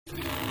We're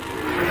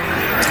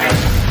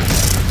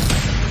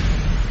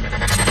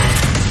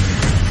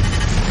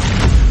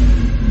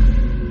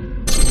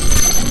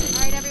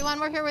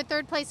here with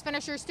third place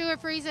finisher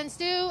Stewart Friesen.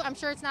 Stu, I'm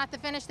sure it's not the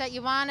finish that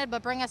you wanted,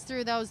 but bring us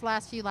through those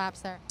last few laps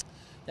there.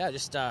 Yeah,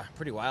 just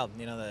pretty wild.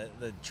 You know,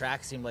 the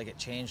track seemed like it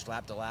changed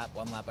lap to lap.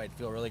 One lap I'd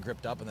feel really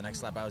gripped up, and the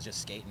next lap I was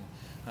just skating.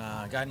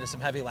 Got into some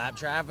heavy lap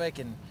traffic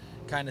and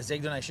kind of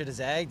zigged when I should have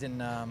zagged,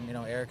 and you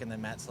know, Eric and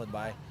then Matt slid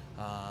by.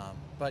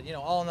 But you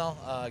know, all in all,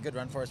 a good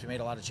run for us. We made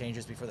a lot of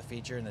changes before the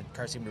feature, and the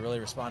car seemed to really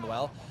respond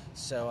well.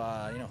 So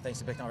you know, thanks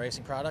to Bicknell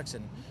Racing Products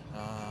and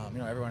you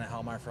know, everyone at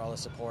Hellmar for all the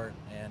support,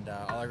 and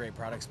all our great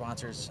product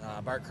sponsors,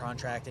 Bart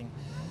Contracting,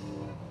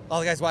 all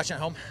the guys watching at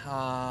home.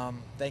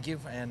 Thank you,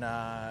 and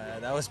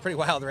that was a pretty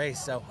wild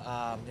race. So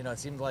you know, it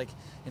seemed like,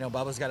 you know,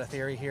 Bubba's got a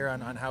theory here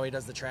on how he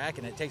does the track,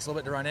 and it takes a little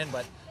bit to run in,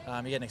 but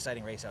you get an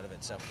exciting race out of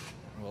it. So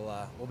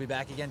we'll be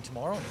back again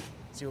tomorrow and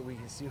see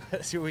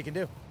what we can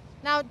do.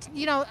 Now,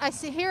 you know, I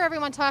hear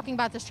everyone talking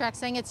about this track,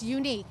 saying it's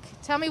unique.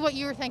 Tell me what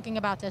you were thinking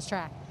about this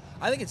track.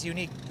 I think it's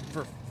unique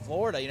for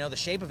Florida. You know, the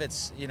shape of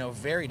it's, you know,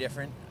 very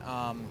different.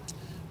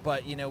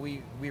 But you know,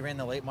 we ran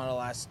the late model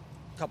last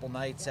couple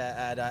nights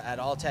at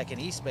Alltech in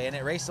East Bay, and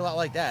it raced a lot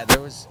like that.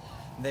 There was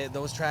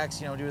those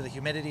tracks, you know, due to the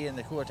humidity and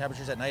the cooler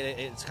temperatures at night,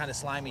 it's kind of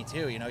slimy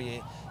too. You know,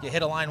 you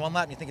hit a line one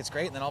lap and you think it's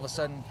great, and then all of a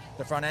sudden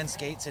the front end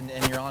skates and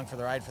you're along for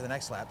the ride for the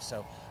next lap.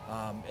 So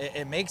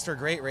it makes for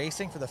great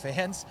racing for the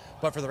fans,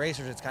 but for the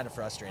racers it's kind of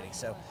frustrating.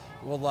 So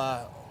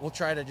we'll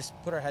try to just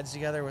put our heads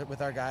together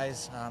with our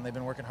guys. They've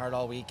been working hard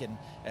all week,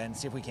 and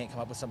see if we can't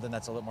come up with something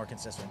that's a little more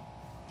consistent.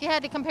 If you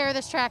had to compare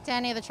this track to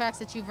any of the tracks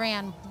that you've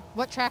ran,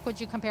 what track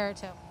would you compare it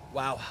to?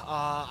 Wow,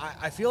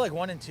 I feel like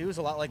 1 and 2 is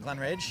a lot like Glen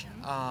Ridge.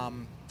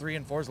 3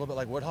 and 4 is a little bit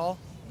like Woodhull,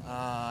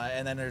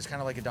 and then there's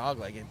kind of like a dog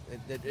leg.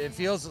 It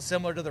feels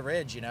similar to the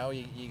Ridge. You know,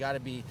 you got to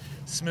be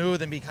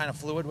smooth and be kind of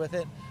fluid with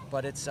it,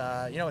 but it's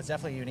you know, it's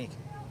definitely unique.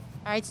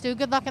 All right, Stu,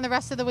 good luck in the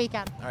rest of the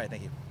weekend. All right,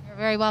 thank you. You're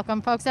very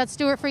welcome, folks. That's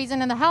Stewart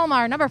Friesen in the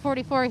Hellmar, number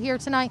 44 here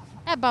tonight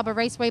at Bubba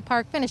Raceway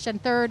Park, finishing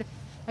third.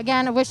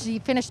 Again, I wish he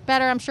finished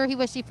better. I'm sure he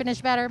wished he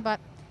finished better, but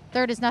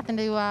third is nothing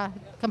to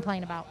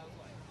complain about.